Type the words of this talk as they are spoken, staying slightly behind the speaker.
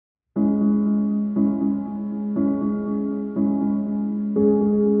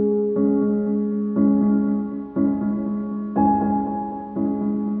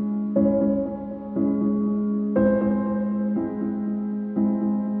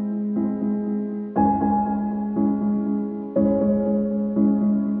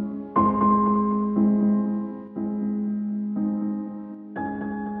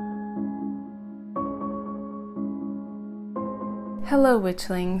Hello,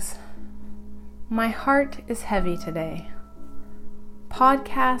 witchlings. My heart is heavy today.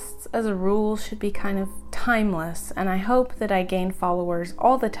 Podcasts, as a rule, should be kind of timeless, and I hope that I gain followers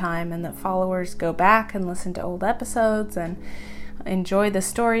all the time and that followers go back and listen to old episodes and enjoy the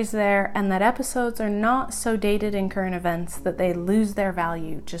stories there, and that episodes are not so dated in current events that they lose their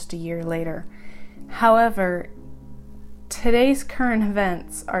value just a year later. However, today's current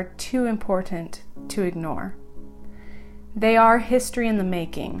events are too important to ignore. They are history in the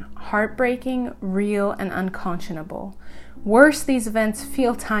making, heartbreaking, real, and unconscionable. Worse, these events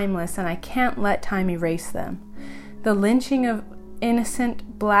feel timeless, and I can't let time erase them. The lynching of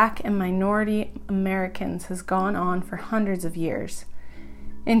innocent Black and minority Americans has gone on for hundreds of years.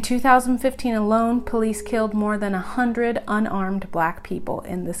 In 2015 alone, police killed more than 100 unarmed Black people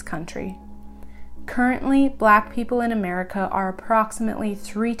in this country. Currently, Black people in America are approximately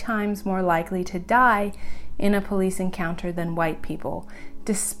 3 times more likely to die in a police encounter than white people,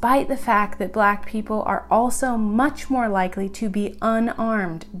 despite the fact that Black people are also much more likely to be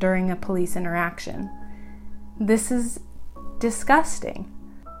unarmed during a police interaction. This is disgusting.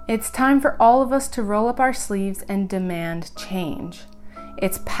 It's time for all of us to roll up our sleeves and demand change.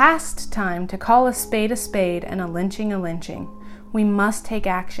 It's past time to call a spade and a lynching a lynching. We must take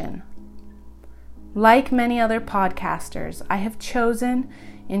action. Like many other podcasters, I have chosen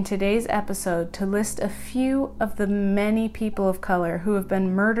in today's episode to list a few of the many people of color who have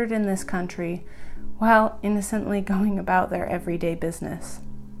been murdered in this country while innocently going about their everyday business.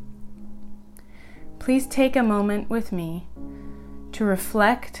 Please take a moment with me to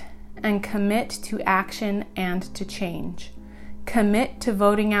reflect and commit to action and to change. Commit to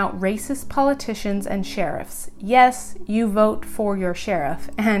voting out racist politicians and sheriffs. Yes, you vote for your sheriff,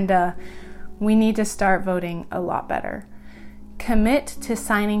 and we need to start voting a lot better. Commit to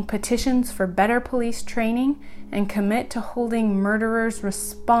signing petitions for better police training, and commit to holding murderers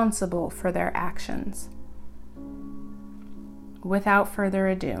responsible for their actions. Without further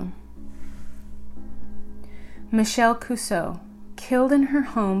ado, Michelle Cusseaux, killed in her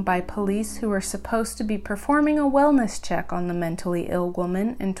home by police who were supposed to be performing a wellness check on the mentally ill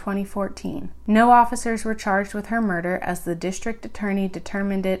woman in 2014. No officers were charged with her murder, as the district attorney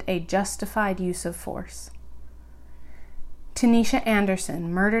determined it a justified use of force. Tanisha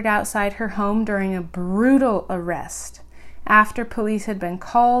Anderson, murdered outside her home during a brutal arrest after police had been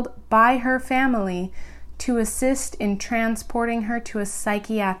called by her family to assist in transporting her to a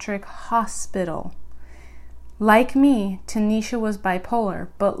psychiatric hospital. Like me, Tanisha was bipolar,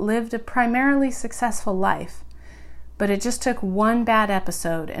 but lived a primarily successful life. But it just took one bad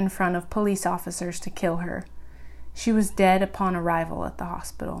episode in front of police officers to kill her. She was dead upon arrival at the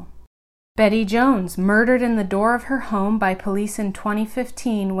hospital. Betty Jones, murdered in the door of her home by police in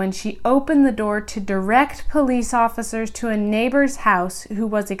 2015 when she opened the door to direct police officers to a neighbor's house who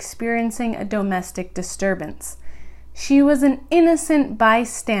was experiencing a domestic disturbance. She was an innocent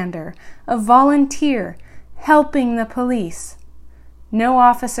bystander, a volunteer, helping the police. No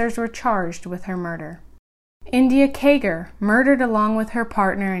officers were charged with her murder. India Kager, murdered along with her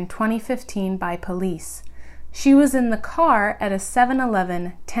partner in 2015 by police. She was in the car at a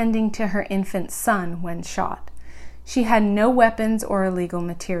 7-Eleven tending to her infant son when shot. She had no weapons or illegal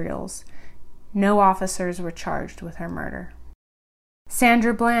materials. No officers were charged with her murder.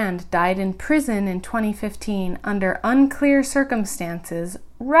 Sandra Bland died in prison in 2015 under unclear circumstances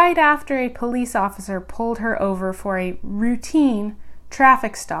right after a police officer pulled her over for a routine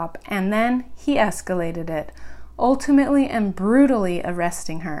traffic stop, and then he escalated it, ultimately and brutally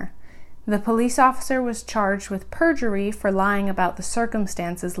arresting her. The police officer was charged with perjury for lying about the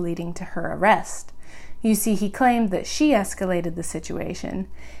circumstances leading to her arrest. You see, he claimed that she escalated the situation.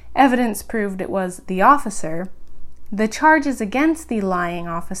 Evidence proved it was the officer. The charges against the lying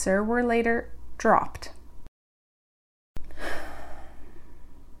officer were later dropped.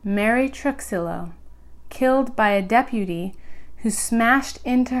 Mary Truxillo, killed by a deputy who smashed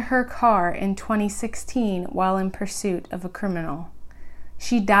into her car in 2016 while in pursuit of a criminal.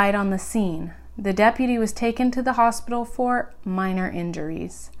 She died on the scene. The deputy was taken to the hospital for minor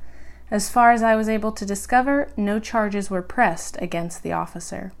injuries. As far as I was able to discover, no charges were pressed against the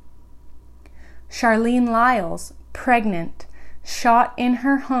officer. Charlene Lyles, pregnant, shot in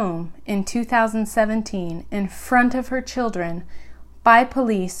her home in 2017 in front of her children by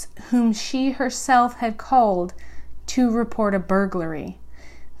police whom she herself had called to report a burglary.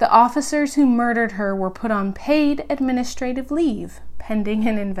 The officers who murdered her were put on paid administrative leave, pending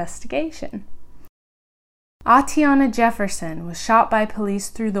an investigation. Atiana Jefferson was shot by police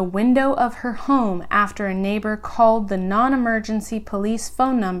through the window of her home after a neighbor called the non-emergency police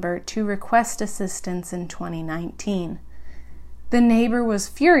phone number to request assistance in 2019. The neighbor was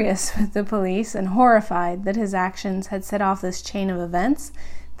furious with the police and horrified that his actions had set off this chain of events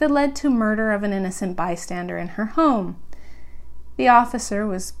that led to murder of an innocent bystander in her home. The officer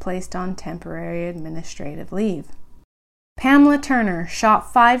was placed on temporary administrative leave. Pamela Turner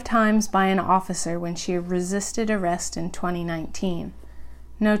shot 5 times by an officer when she resisted arrest in 2019.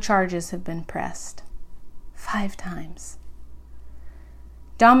 No charges have been pressed. 5 times.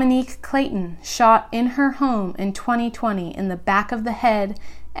 Dominique Clayton shot in her home in 2020 in the back of the head,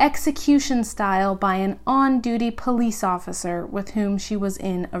 execution style, by an on-duty police officer with whom she was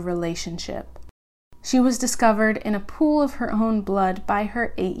in a relationship. She was discovered in a pool of her own blood by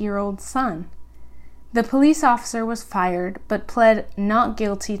her 8-year-old son. The police officer was fired but pled not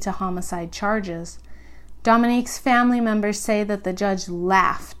guilty to homicide charges. Dominique's family members say that the judge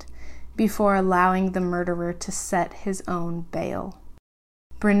laughed before allowing the murderer to set his own bail.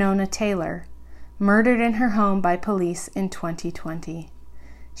 Breonna Taylor, murdered in her home by police in 2020.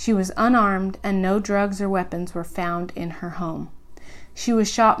 She was unarmed and no drugs or weapons were found in her home. She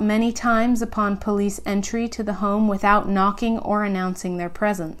was shot many times upon police entry to the home without knocking or announcing their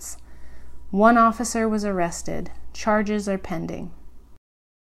presence. 1 officer was arrested. Charges are pending.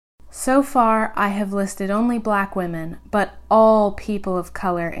 So far, I have listed only Black women, but all people of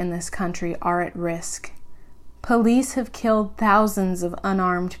color in this country are at risk. Police have killed thousands of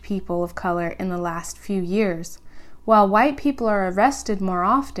unarmed people of color in the last few years. While white people are arrested more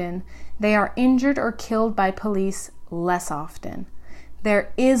often, they are injured or killed by police less often.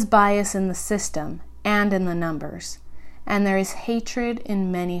 There is bias in the system and in the numbers, and there is hatred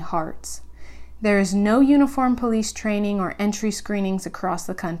in many hearts. There is no uniform police training or entry screenings across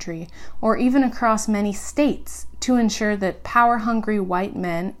the country, or even across many states, to ensure that power-hungry white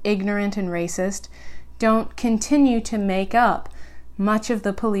men, ignorant and racist, don't continue to make up much of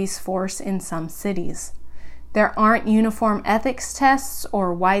the police force in some cities. There aren't uniform ethics tests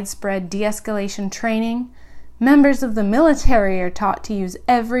or widespread de-escalation training. Members of the military are taught to use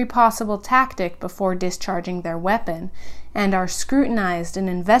every possible tactic before discharging their weapon, and are scrutinized and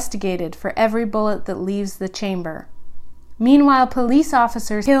investigated for every bullet that leaves the chamber. Meanwhile, police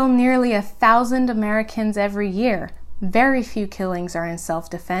officers kill nearly 1,000 Americans every year. Very few killings are in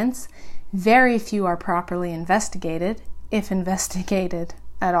self-defense. Very few are properly investigated, if investigated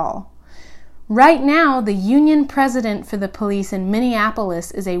at all. Right now, the union president for the police in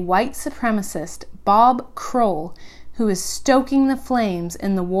Minneapolis is a white supremacist, Bob Kroll, who is stoking the flames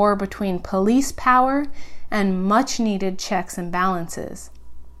in the war between police power and much-needed checks and balances.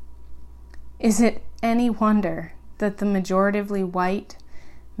 Is it any wonder that the majoritively white,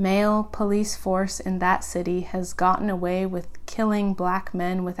 male police force in that city has gotten away with killing Black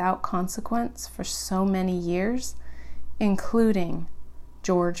men without consequence for so many years, including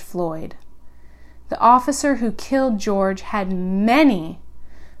George Floyd? The officer who killed George had many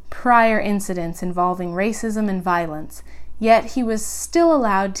prior incidents involving racism and violence, yet he was still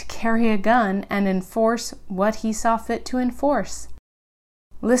allowed to carry a gun and enforce what he saw fit to enforce.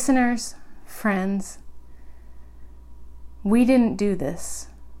 Listeners, friends, we didn't do this,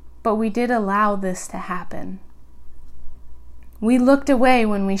 but we did allow this to happen. We looked away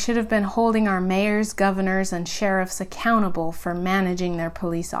when we should have been holding our mayors, governors, and sheriffs accountable for managing their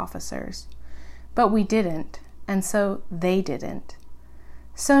police officers. But we didn't, and so they didn't.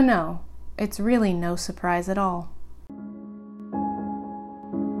 So no, it's really no surprise at all.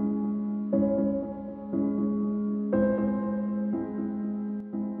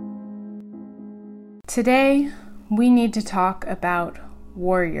 Today, we need to talk about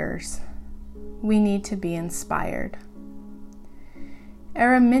warriors. We need to be inspired.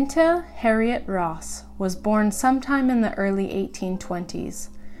 Araminta Harriet Ross was born sometime in the early 1820s.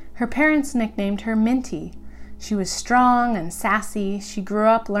 Her parents nicknamed her Minty. She was strong and sassy. She grew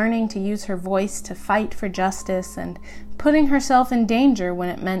up learning to use her voice to fight for justice and putting herself in danger when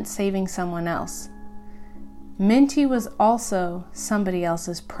it meant saving someone else. Minty was also somebody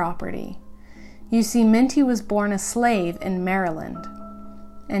else's property. You see, Minty was born a slave in Maryland,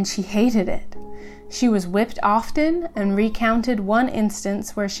 and she hated it. She was whipped often and recounted one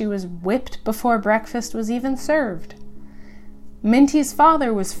instance where she was whipped before breakfast was even served. Minty's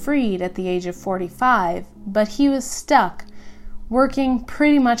father was freed at the age of 45, but he was stuck working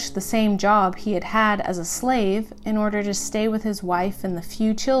pretty much the same job he had had as a slave in order to stay with his wife and the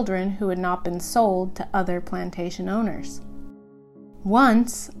few children who had not been sold to other plantation owners.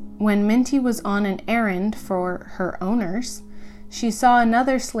 Once, when Minty was on an errand for her owners, she saw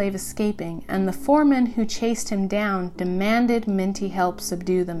another slave escaping, and the foreman who chased him down demanded Minty help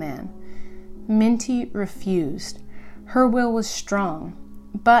subdue the man. Minty refused. Her will was strong.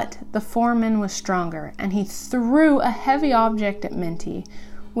 but the foreman was stronger, and he threw a heavy object at Minty,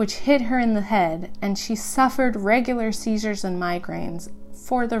 which hit her in the head, and she suffered regular seizures and migraines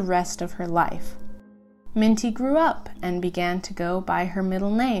for the rest of her life. Minty grew up and began to go by her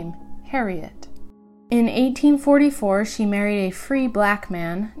middle name, Harriet. In 1844, she married a free black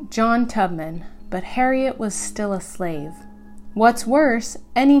man, John Tubman, but Harriet was still a slave. What's worse,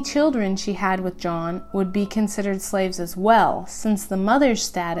 any children she had with John would be considered slaves as well, since the mother's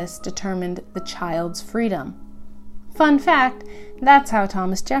status determined the child's freedom. Fun fact, that's how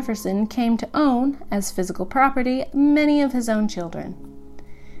Thomas Jefferson came to own, as physical property, many of his own children.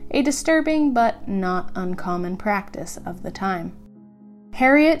 A disturbing but not uncommon practice of the time.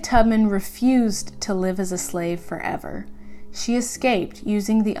 Harriet Tubman refused to live as a slave forever. She escaped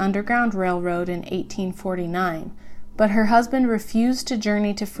using the Underground Railroad in 1849, but her husband refused to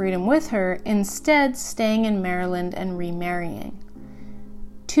journey to freedom with her, instead staying in Maryland and remarrying.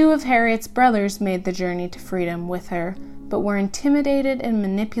 2 of Harriet's brothers made the journey to freedom with her, but were intimidated and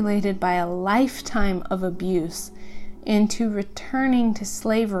manipulated by a lifetime of abuse into returning to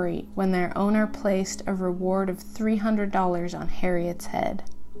slavery when their owner placed a reward of $300 on Harriet's head.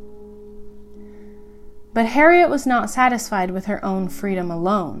 But Harriet was not satisfied with her own freedom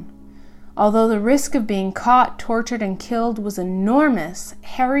alone. Although the risk of being caught, tortured, and killed was enormous,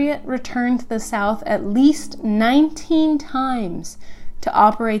 Harriet returned to the South at least 19 times to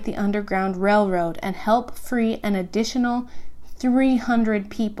operate the Underground Railroad and help free an additional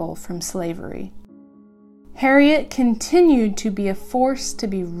 300 people from slavery. Harriet continued to be a force to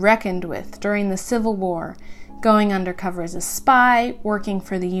be reckoned with during the Civil War, going undercover as a spy, working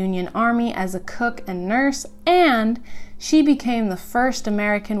for the Union Army as a cook and nurse, and she became the first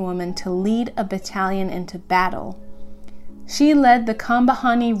American woman to lead a battalion into battle. She led the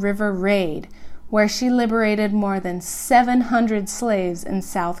Combahee River Raid, where she liberated more than 700 slaves in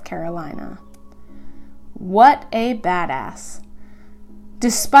South Carolina. What a badass!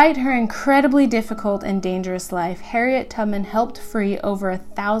 Despite her incredibly difficult and dangerous life, Harriet Tubman helped free over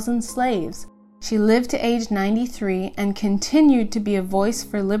 1,000 slaves. She lived to age 93 and continued to be a voice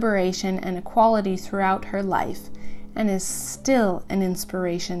for liberation and equality throughout her life, and is still an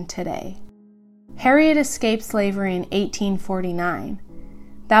inspiration today. Harriet escaped slavery in 1849.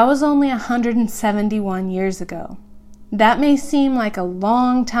 That was only 171 years ago. That may seem like a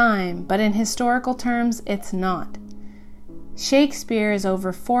long time, but in historical terms, it's not. Shakespeare is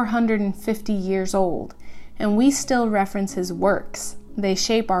over 450 years old, and we still reference his works. They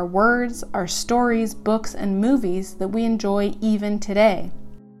shape our words, our stories, books, and movies that we enjoy even today.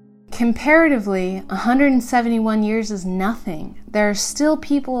 Comparatively, 171 years is nothing. There are still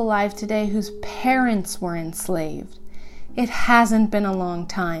people alive today whose parents were enslaved. It hasn't been a long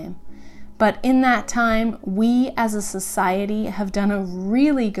time, but in that time, we as a society have done a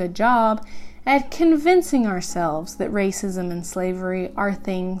really good job at convincing ourselves that racism and slavery are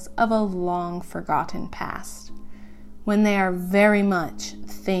things of a long forgotten past, when they are very much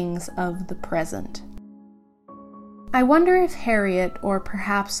things of the present. I wonder if Harriet, or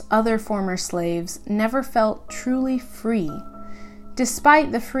perhaps other former slaves, never felt truly free.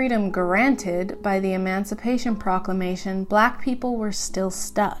 Despite the freedom granted by the Emancipation Proclamation, Black people were still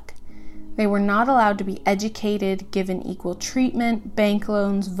stuck. They were not allowed to be educated, given equal treatment, bank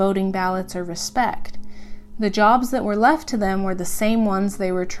loans, voting ballots, or respect. The jobs that were left to them were the same ones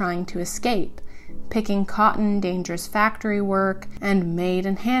they were trying to escape: picking cotton, dangerous factory work, and maid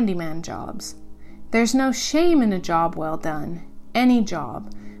and handyman jobs. There's no shame in a job well done, any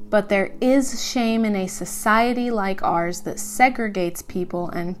job, but there is shame in a society like ours that segregates people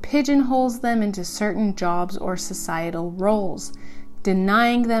and pigeonholes them into certain jobs or societal roles,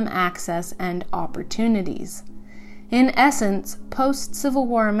 denying them access and opportunities. In essence, post-Civil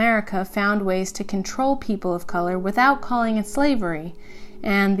War America found ways to control people of color without calling it slavery,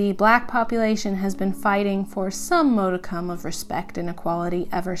 and the Black population has been fighting for some modicum of respect and equality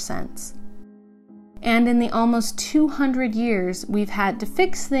ever since. And in the almost 200 years we've had to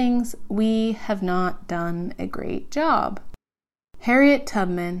fix things, we have not done a great job. Harriet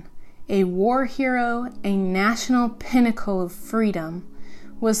Tubman, a war hero, a national pinnacle of freedom,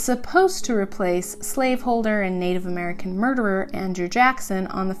 was supposed to replace slaveholder and Native American murderer Andrew Jackson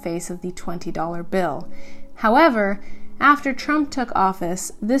on the face of the $20 bill. However, after Trump took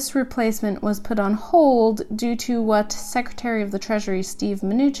office, this replacement was put on hold due to what Secretary of the Treasury Steve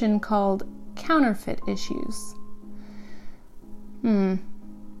Mnuchin called counterfeit issues.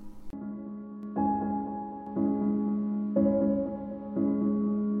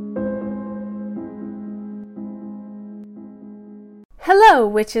 Hello,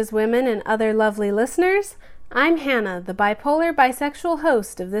 witches, women, and other lovely listeners. I'm Hannah, the bipolar bisexual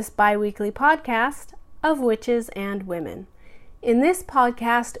host of this bi-weekly podcast of Witches and Women. In this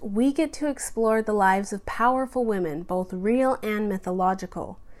podcast, we get to explore the lives of powerful women, both real and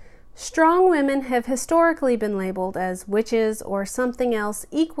mythological. Strong women have historically been labeled as witches or something else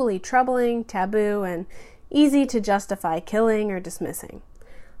equally troubling, taboo, and easy to justify killing or dismissing.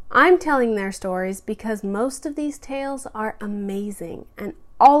 I'm telling their stories because most of these tales are amazing and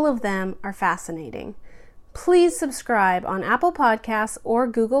all of them are fascinating. Please subscribe on Apple Podcasts or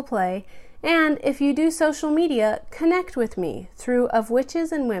Google Play, and if you do social media, connect with me through Of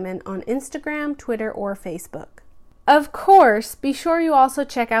Witches and Women on Instagram, Twitter, or Facebook. Of course, be sure you also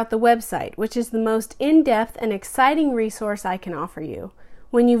check out the website, which is the most in-depth and exciting resource I can offer you.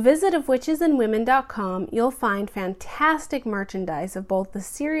 When you visit ofwitchesandwomen.com, you'll find fantastic merchandise of both the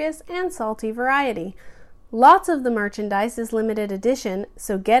serious and salty variety. Lots of the merchandise is limited edition,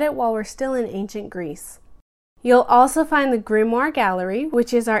 so get it while we're still in ancient Greece. You'll also find the Grimoire Gallery,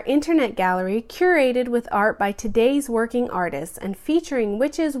 which is our internet gallery curated with art by today's working artists and featuring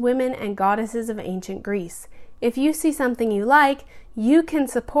witches, women, and goddesses of ancient Greece. If you see something you like, you can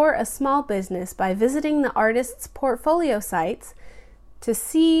support a small business by visiting the artists' portfolio sites to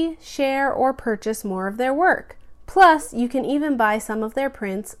see, share, or purchase more of their work. Plus, you can even buy some of their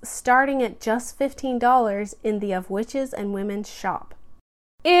prints starting at just $15 in the Of Witches and Women shop.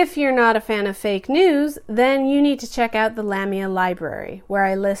 If you're not a fan of fake news, then you need to check out the Lamia Library, where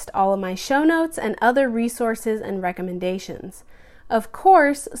I list all of my show notes and other resources and recommendations. Of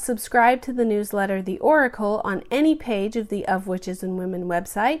course, subscribe to the newsletter The Oracle on any page of the Of Witches and Women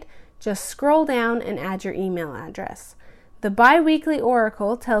website. Just scroll down and add your email address. The bi-weekly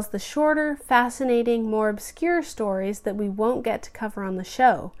Oracle tells the shorter, fascinating, more obscure stories that we won't get to cover on the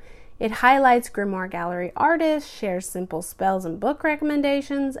show. It highlights Grimoire Gallery artists, shares simple spells and book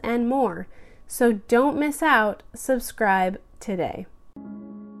recommendations, and more. So don't miss out. Subscribe today.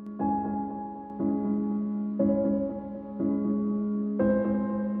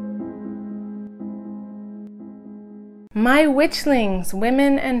 My witchlings,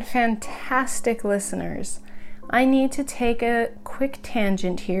 women, and fantastic listeners, I need to take a quick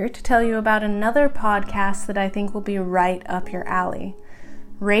tangent here to tell you about another podcast that I think will be right up your alley.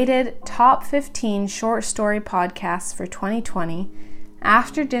 Rated Top 15 Short Story Podcasts for 2020,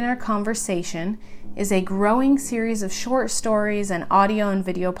 After Dinner Conversation is a growing series of short stories and audio and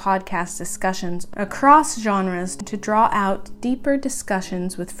video podcast discussions across genres to draw out deeper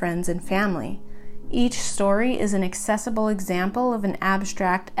discussions with friends and family. Each story is an accessible example of an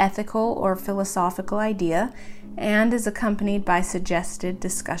abstract ethical or philosophical idea and is accompanied by suggested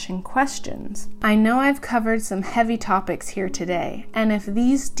discussion questions. I know I've covered some heavy topics here today, and if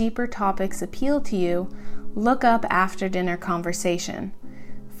these deeper topics appeal to you, look up After Dinner Conversation.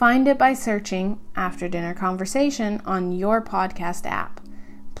 Find it by searching After Dinner Conversation on your podcast app.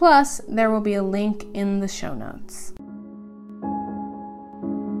 Plus, there will be a link in the show notes.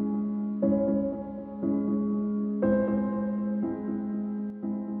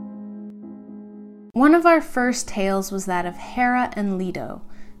 One of our first tales was that of Hera and Leto,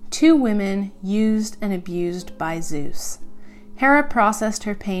 two women used and abused by Zeus. Hera processed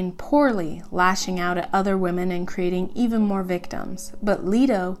her pain poorly, lashing out at other women and creating even more victims. But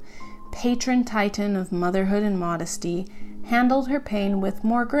Leto, patron titan of motherhood and modesty, handled her pain with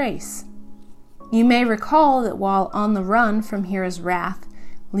more grace. You may recall that while on the run from Hera's wrath,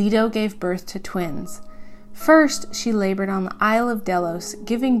 Leto gave birth to twins. First, she labored on the Isle of Delos,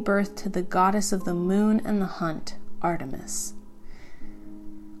 giving birth to the goddess of the moon and the hunt, Artemis.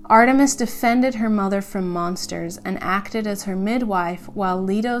 Artemis defended her mother from monsters and acted as her midwife while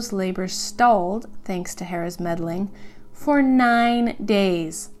Leto's labor stalled, thanks to Hera's meddling, for 9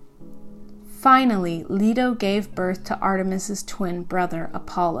 days. Finally, Leto gave birth to Artemis's twin brother,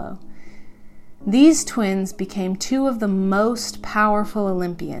 Apollo. These twins became two of the most powerful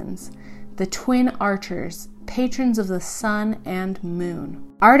Olympians, the twin archers, patrons of the sun and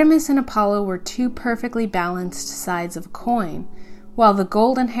moon. Artemis and Apollo were two perfectly balanced sides of a coin. While the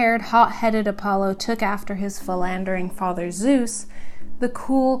golden-haired, hot-headed Apollo took after his philandering father Zeus, the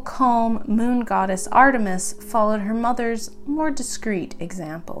cool, calm moon goddess Artemis followed her mother's more discreet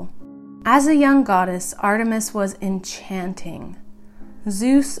example. As a young goddess, Artemis was enchanting.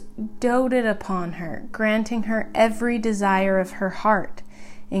 Zeus doted upon her, granting her every desire of her heart,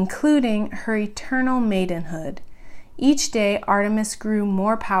 including her eternal maidenhood. Each day, Artemis grew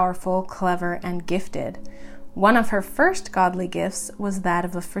more powerful, clever, and gifted. One of her first godly gifts was that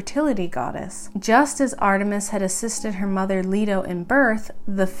of a fertility goddess. Just as Artemis had assisted her mother Leto in birth,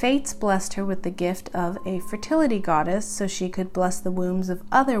 the fates blessed her with the gift of a fertility goddess so she could bless the wombs of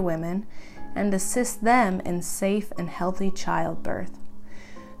other women and assist them in safe and healthy childbirth.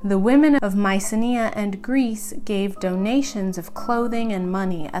 The women of Mycenae and Greece gave donations of clothing and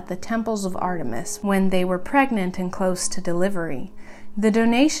money at the temples of Artemis when they were pregnant and close to delivery. The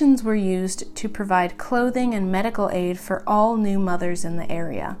donations were used to provide clothing and medical aid for all new mothers in the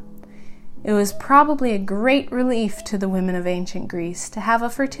area. It was probably a great relief to the women of ancient Greece to have a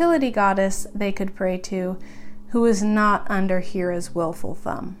fertility goddess they could pray to who was not under Hera's willful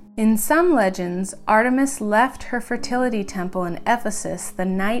thumb. In some legends, Artemis left her fertility temple in Ephesus the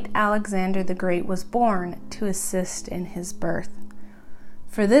night Alexander the Great was born to assist in his birth.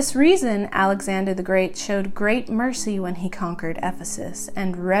 For this reason, Alexander the Great showed great mercy when he conquered Ephesus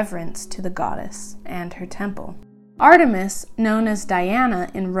and reverence to the goddess and her temple. Artemis, known as Diana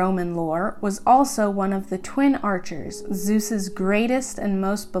in Roman lore, was also one of the twin archers, Zeus's greatest and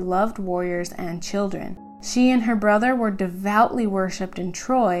most beloved warriors and children. She and her brother were devoutly worshipped in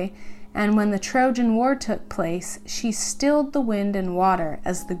Troy, and when the Trojan War took place, she stilled the wind and water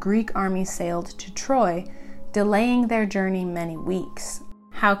as the Greek army sailed to Troy, delaying their journey many weeks.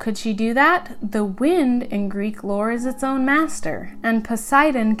 How could she do that? The wind in Greek lore is its own master, and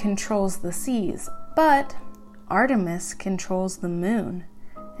Poseidon controls the seas, but Artemis controls the moon,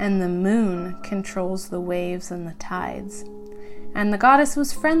 and the moon controls the waves and the tides. And the goddess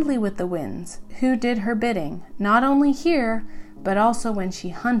was friendly with the winds, who did her bidding, not only here, but also when she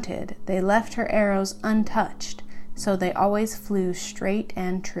hunted. They left her arrows untouched, so they always flew straight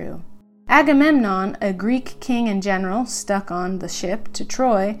and true. Agamemnon, a Greek king and general stuck on the ship to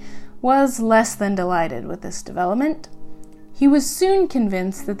Troy, was less than delighted with this development. He was soon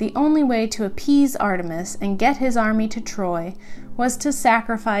convinced that the only way to appease Artemis and get his army to Troy was to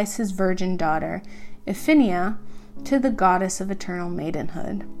sacrifice his virgin daughter, Iphigenia, to the goddess of eternal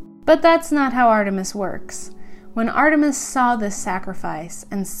maidenhood. But that's not how Artemis works. When Artemis saw this sacrifice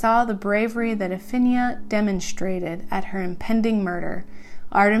and saw the bravery that Iphigenia demonstrated at her impending murder,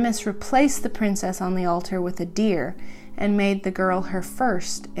 Artemis replaced the princess on the altar with a deer and made the girl her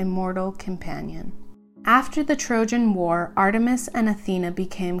first immortal companion. After the Trojan War, Artemis and Athena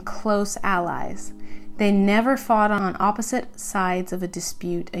became close allies. They never fought on opposite sides of a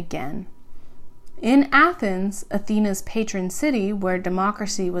dispute again. In Athens, Athena's patron city, where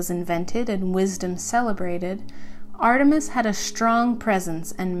democracy was invented and wisdom celebrated, Artemis had a strong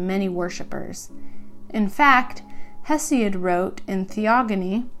presence and many worshippers. In fact, Hesiod wrote in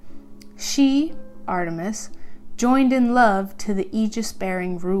Theogony, "She, Artemis, joined in love to the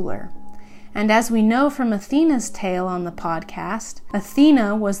Aegis-bearing ruler." And as we know from Athena's tale on the podcast,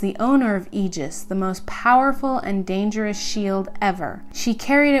 Athena was the owner of Aegis, the most powerful and dangerous shield ever. She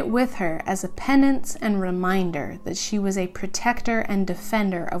carried it with her as a penance and reminder that she was a protector and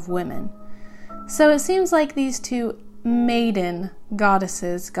defender of women. So it seems like these two maiden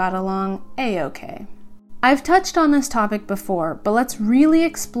goddesses got along a-okay. I've touched on this topic before, but let's really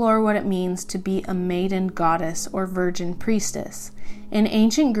explore what it means to be a maiden goddess or virgin priestess. In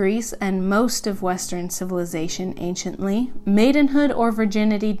ancient Greece and most of Western civilization anciently, maidenhood or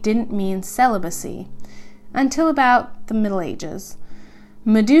virginity didn't mean celibacy until about the Middle Ages.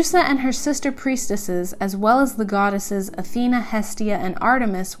 Medusa and her sister priestesses, as well as the goddesses Athena, Hestia, and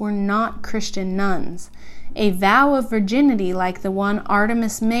Artemis, were not Christian nuns. A vow of virginity like the one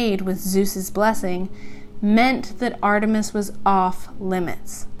Artemis made with Zeus's blessing meant that Artemis was off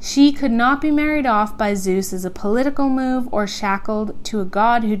limits. She could not be married off by Zeus as a political move or shackled to a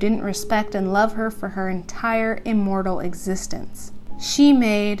god who didn't respect and love her for her entire immortal existence. She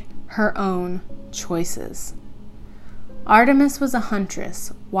made her own choices. Artemis was a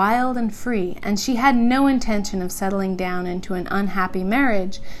huntress, wild and free, and she had no intention of settling down into an unhappy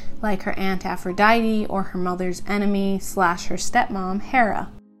marriage like her aunt Aphrodite or her mother's enemy / her stepmom, Hera.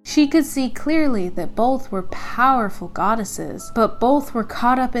 She could see clearly that both were powerful goddesses, but both were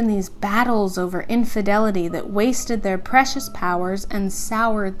caught up in these battles over infidelity that wasted their precious powers and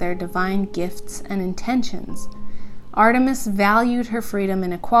soured their divine gifts and intentions. Artemis valued her freedom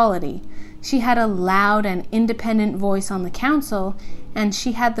and equality. She had a loud and independent voice on the council, and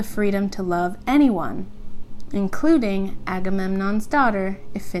she had the freedom to love anyone, including Agamemnon's daughter,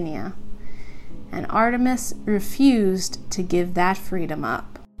 Iphigenia. And Artemis refused to give that freedom up.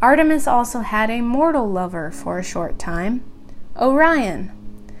 Artemis also had a mortal lover for a short time, Orion.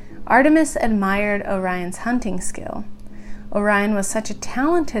 Artemis admired Orion's hunting skill. Orion was such a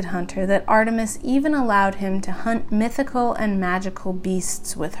talented hunter that Artemis even allowed him to hunt mythical and magical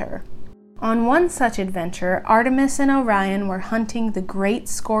beasts with her. On one such adventure, Artemis and Orion were hunting the great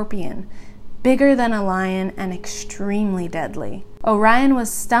scorpion, bigger than a lion and extremely deadly. Orion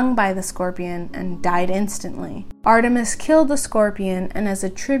was stung by the scorpion and died instantly. Artemis killed the scorpion and, as a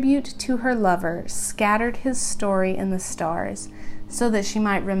tribute to her lover, scattered his story in the stars so that she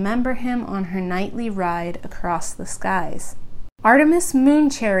might remember him on her nightly ride across the skies. Artemis' moon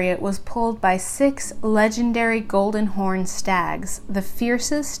chariot was pulled by 6 legendary golden horned stags, the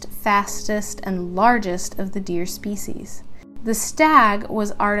fiercest, fastest, and largest of the deer species. The stag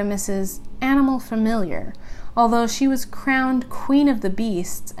was Artemis's animal familiar, although she was crowned queen of the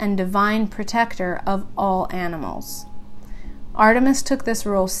beasts and divine protector of all animals. Artemis took this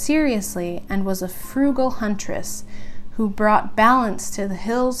role seriously and was a frugal huntress who brought balance to the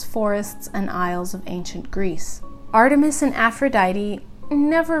hills, forests, and isles of ancient Greece. Artemis and Aphrodite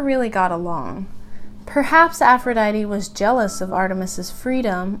never really got along. Perhaps Aphrodite was jealous of Artemis's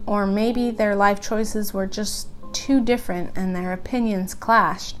freedom, or maybe their life choices were just too different and their opinions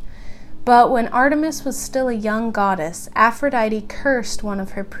clashed. But when Artemis was still a young goddess, Aphrodite cursed one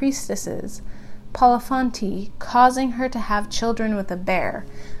of her priestesses, Polyphonte, causing her to have children with a bear,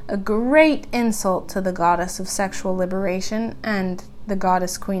 a great insult to the goddess of sexual liberation and the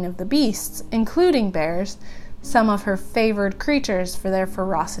goddess queen of the beasts, including bears, some of her favored creatures for their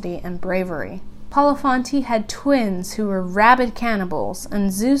ferocity and bravery. Polyphonte had twins who were rabid cannibals,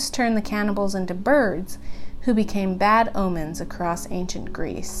 and Zeus turned the cannibals into birds, who became bad omens across ancient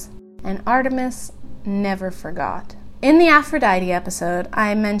Greece. And Artemis never forgot. In the Aphrodite episode,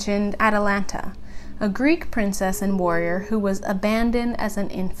 I mentioned Atalanta, a Greek princess and warrior who was abandoned as an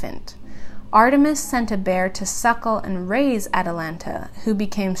infant. Artemis sent a bear to suckle and raise Atalanta, who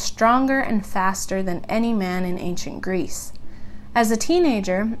became stronger and faster than any man in ancient Greece. As a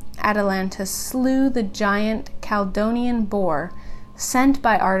teenager, Atalanta slew the giant Chaldean boar sent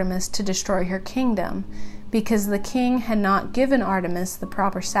by Artemis to destroy her kingdom, because the king had not given Artemis the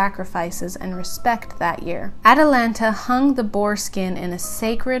proper sacrifices and respect that year. Atalanta hung the boar skin in a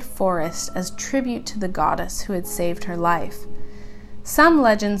sacred forest as tribute to the goddess who had saved her life. Some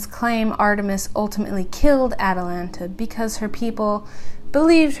legends claim Artemis ultimately killed Atalanta because her people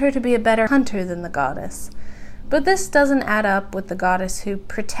believed her to be a better hunter than the goddess. But this doesn't add up with the goddess who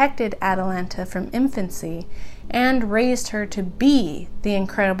protected Atalanta from infancy and raised her to be the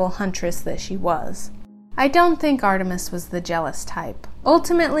incredible huntress that she was. I don't think Artemis was the jealous type.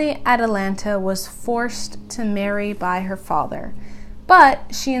 Ultimately, Atalanta was forced to marry by her father,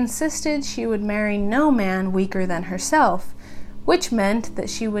 but she insisted she would marry no man weaker than herself, which meant that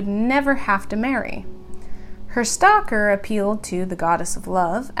she would never have to marry. Her stalker appealed to the goddess of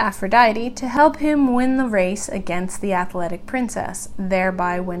love, Aphrodite, to help him win the race against the athletic princess,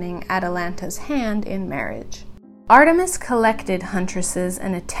 thereby winning Atalanta's hand in marriage. Artemis collected huntresses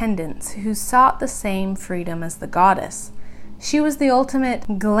and attendants who sought the same freedom as the goddess. She was the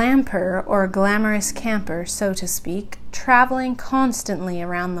ultimate glamper, or glamorous camper, so to speak, traveling constantly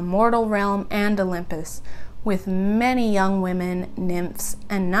around the mortal realm and Olympus, with many young women, nymphs,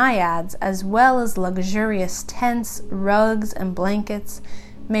 and naiads, as well as luxurious tents, rugs, and blankets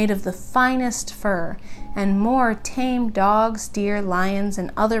made of the finest fur, and more tame dogs, deer, lions,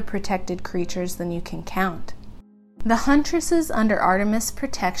 and other protected creatures than you can count. The huntresses under Artemis'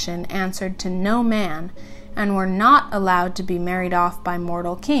 protection answered to no man, and were not allowed to be married off by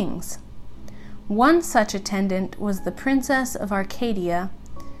mortal kings. One such attendant was the princess of Arcadia,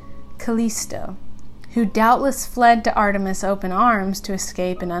 Callisto, who doubtless fled to Artemis' open arms to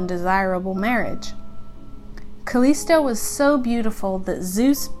escape an undesirable marriage. Callisto was so beautiful that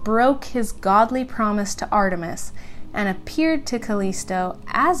Zeus broke his godly promise to Artemis and appeared to Callisto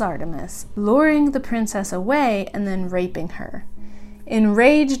as Artemis, luring the princess away and then raping her.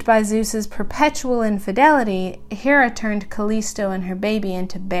 Enraged by Zeus's perpetual infidelity, Hera turned Callisto and her baby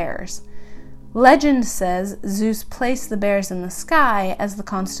into bears. Legend says Zeus placed the bears in the sky as the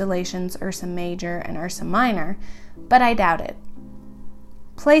constellations Ursa Major and Ursa Minor, but I doubt it.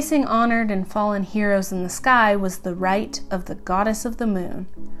 Placing honored and fallen heroes in the sky was the right of the goddess of the moon,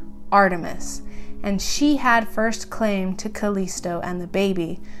 Artemis, and she had first claim to Callisto and the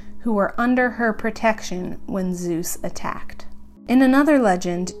baby, who were under her protection when Zeus attacked. In another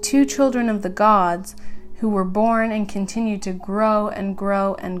legend, 2 children of the gods, who were born and continued to grow and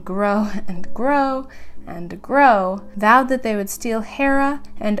grow and grow and grow and grow, vowed that they would steal Hera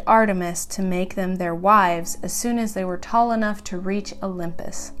and Artemis to make them their wives as soon as they were tall enough to reach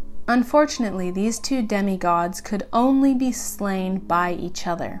Olympus. Unfortunately, these 2 demigods could only be slain by each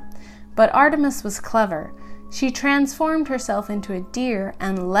other. But Artemis was clever. She transformed herself into a deer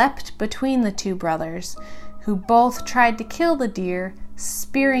and leapt between the 2 brothers, who both tried to kill the deer,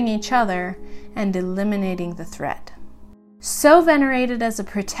 spearing each other and eliminating the threat. So venerated as a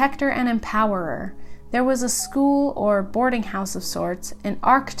protector and empowerer, There was a school or boarding house of sorts in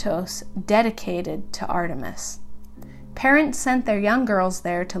Arctos dedicated to Artemis. Parents sent their young girls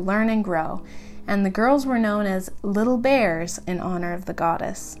there to learn and grow, and the girls were known as little bears in honor of the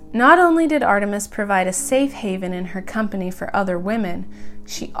goddess. Not only did Artemis provide a safe haven in her company for other women,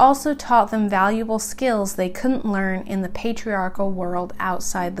 she also taught them valuable skills they couldn't learn in the patriarchal world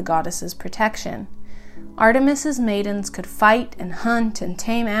outside the goddess's protection. Artemis's maidens could fight and hunt and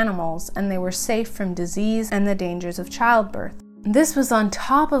tame animals, and they were safe from disease and the dangers of childbirth. This was on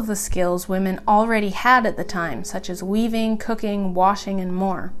top of the skills women already had at the time, such as weaving, cooking, washing, and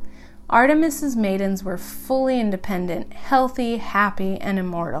more. Artemis's maidens were fully independent, healthy, happy, and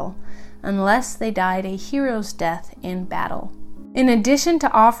immortal, unless they died a hero's death in battle. In addition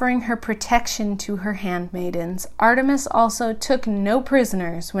to offering her protection to her handmaidens, Artemis also took no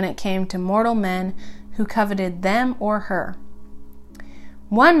prisoners when it came to mortal men who coveted them or her.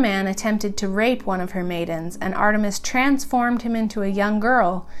 One man attempted to rape one of her maidens, and Artemis transformed him into a young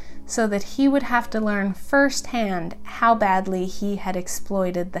girl so that he would have to learn firsthand how badly he had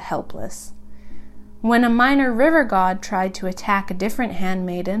exploited the helpless. When a minor river god tried to attack a different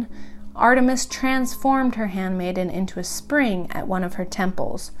handmaiden, Artemis transformed her handmaiden into a spring at one of her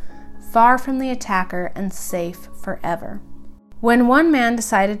temples, far from the attacker and safe forever. When one man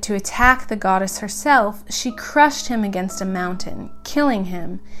decided to attack the goddess herself, she crushed him against a mountain, killing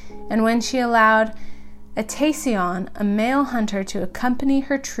him, and when she allowed Atacion, a male hunter, to accompany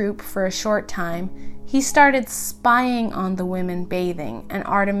her troop for a short time, he started spying on the women bathing, and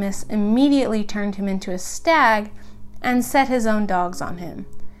Artemis immediately turned him into a stag and set his own dogs on him.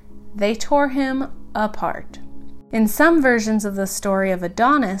 They tore him apart. In some versions of the story of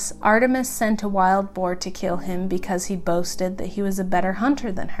Adonis, Artemis sent a wild boar to kill him because he boasted that he was a better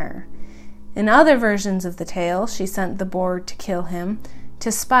hunter than her. In other versions of the tale, she sent the boar to kill him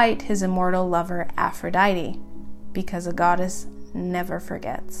to spite his immortal lover Aphrodite, because a goddess never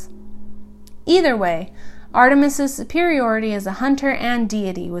forgets. Either way, Artemis's superiority as a hunter and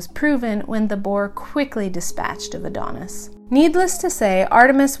deity was proven when the boar quickly dispatched of Adonis. Needless to say,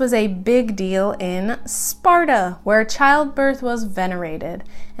 Artemis was a big deal in Sparta, where childbirth was venerated,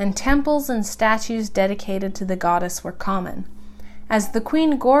 and temples and statues dedicated to the goddess were common. As the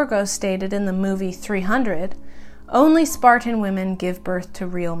Queen Gorgo stated in the movie 300, only Spartan women give birth to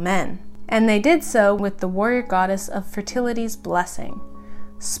real men, and they did so with the warrior goddess of fertility's blessing.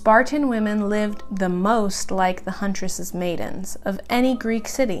 Spartan women lived the most like the huntress's maidens of any Greek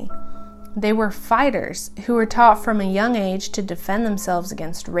city. They were fighters who were taught from a young age to defend themselves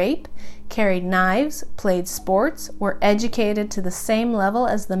against rape, carried knives, played sports, were educated to the same level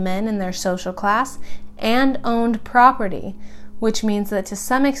as the men in their social class, and owned property, which means that to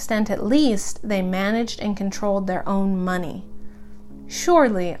some extent at least they managed and controlled their own money.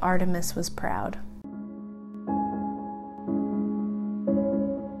 Surely Artemis was proud.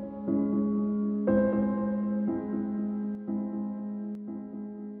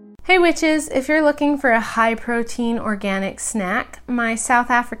 Hey witches, if you're looking for a high-protein organic snack, my South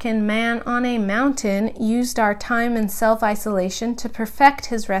African man on a mountain used our time in self-isolation to perfect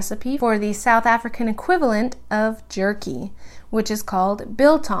his recipe for the South African equivalent of jerky, which is called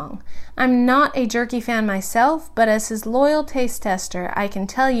biltong. I'm not a jerky fan myself, but as his loyal taste tester, I can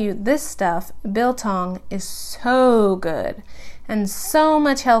tell you this stuff, biltong, is so good and so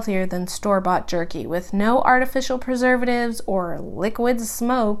much healthier than store-bought jerky with no artificial preservatives or liquid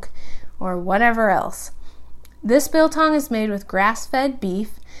smoke or whatever else. This biltong is made with grass-fed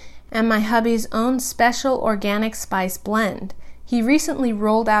beef and my hubby's own special organic spice blend. He recently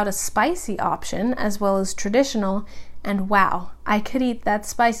rolled out a spicy option as well as traditional, and wow, I could eat that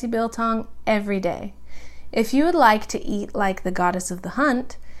spicy biltong every day. If you would like to eat like the goddess of the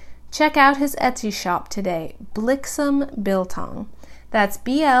hunt, check out his Etsy shop today, Bliksem Biltong. That's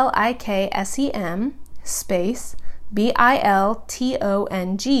BLIKSEM space BILTONG,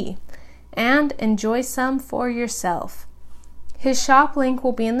 and enjoy some for yourself. His shop link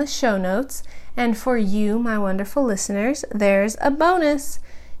will be in the show notes, and for you, my wonderful listeners, there's a bonus.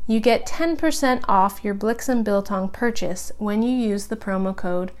 You get 10% off your Bliksem Biltong purchase when you use the promo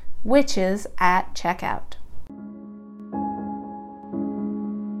code WITCHES at checkout.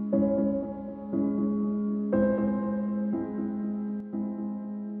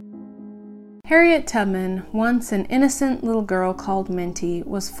 Harriet Tubman, once an innocent little girl called Minty,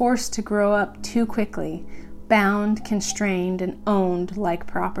 was forced to grow up too quickly, bound, constrained, and owned like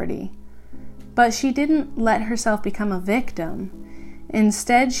property. But she didn't let herself become a victim.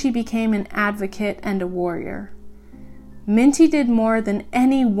 Instead, she became an advocate and a warrior. Minty did more than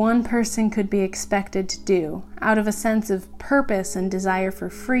any one person could be expected to do, out of a sense of purpose and desire for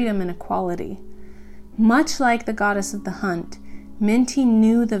freedom and equality. Much like the goddess of the hunt, Minty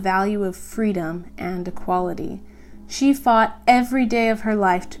knew the value of freedom and equality. She fought every day of her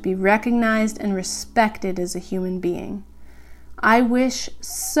life to be recognized and respected as a human being. I wish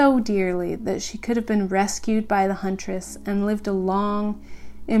so dearly that she could have been rescued by the huntress and lived a long,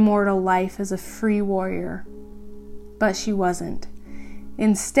 immortal life as a free warrior. But she wasn't.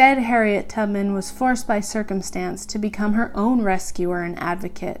 Instead, Harriet Tubman was forced by circumstance to become her own rescuer and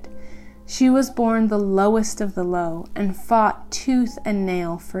advocate. She was born the lowest of the low and fought tooth and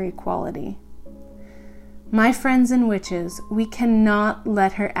nail for equality. My friends and witches, we cannot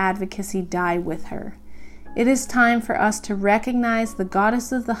let her advocacy die with her. It is time for us to recognize the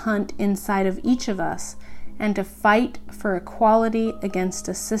goddess of the hunt inside of each of us and to fight for equality against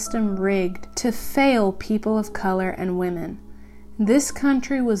a system rigged to fail people of color and women. This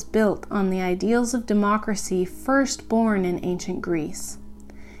country was built on the ideals of democracy first born in ancient Greece.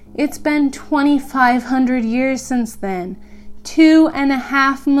 It's been 2,500 years since then,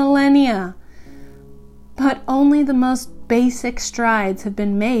 2.5 millennia. But only the most basic strides have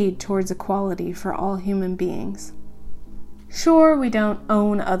been made towards equality for all human beings. Sure, we don't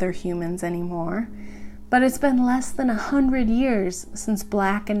own other humans anymore, but it's been less than 100 years since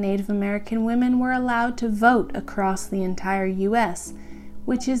Black and Native American women were allowed to vote across the entire U.S.,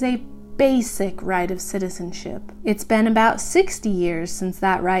 which is a basic right of citizenship. It's been about 60 years since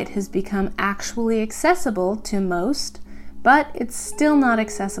that right has become actually accessible to most, but it's still not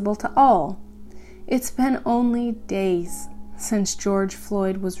accessible to all. It's been only days since George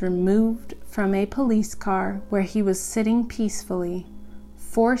Floyd was removed from a police car where he was sitting peacefully,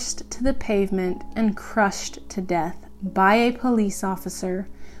 forced to the pavement and crushed to death by a police officer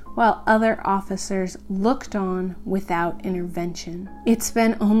while other officers looked on without intervention. It's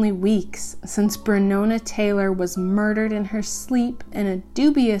been only weeks since Breonna Taylor was murdered in her sleep in a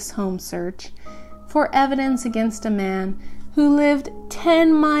dubious home search for evidence against a man who lived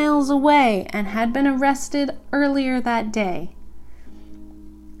 10 miles away and had been arrested earlier that day.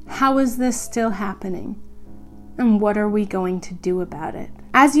 How is this still happening? And what are we going to do about it?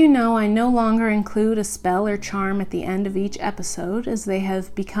 As you know, I no longer include a spell or charm at the end of each episode, as they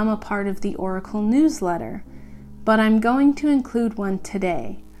have become a part of the Oracle newsletter, but I'm going to include one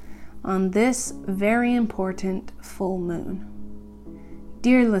today, on this very important full moon.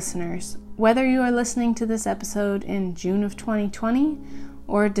 Dear listeners, whether you are listening to this episode in June of 2020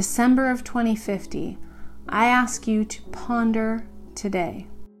 or December of 2050, I ask you to ponder today,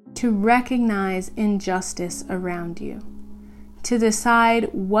 to recognize injustice around you, to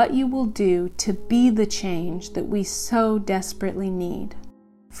decide what you will do to be the change that we so desperately need.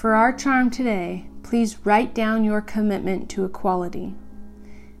 For our charm today, please write down your commitment to equality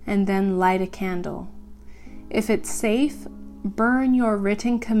and then light a candle. If it's safe, burn your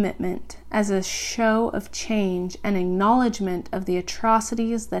written commitment as a show of change and acknowledgement of the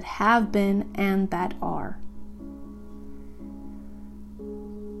atrocities that have been and that are.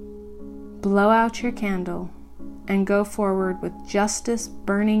 Blow out your candle and go forward with justice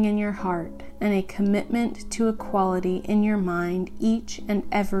burning in your heart and a commitment to equality in your mind each and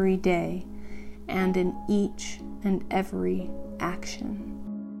every day and in each and every action.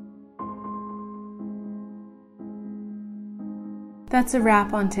 That's a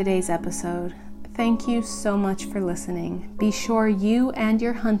wrap on today's episode. Thank you so much for listening. Be sure you and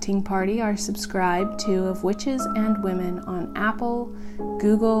your hunting party are subscribed to Of Witches and Women on Apple,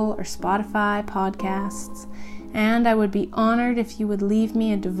 Google, or Spotify podcasts. And I would be honored if you would leave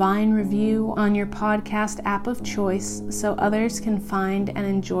me a divine review on your podcast app of choice so others can find and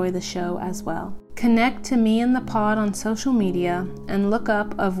enjoy the show as well. Connect to me and the pod on social media and look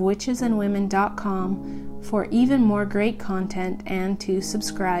up ofwitchesandwomen.com for even more great content and to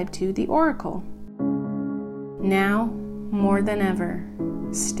subscribe to The Oracle. Now, more than ever,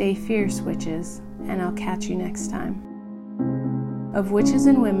 stay fierce, witches, and I'll catch you next time. Of Witches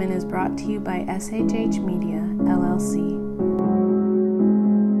and Women is brought to you by SHH Media, LLC.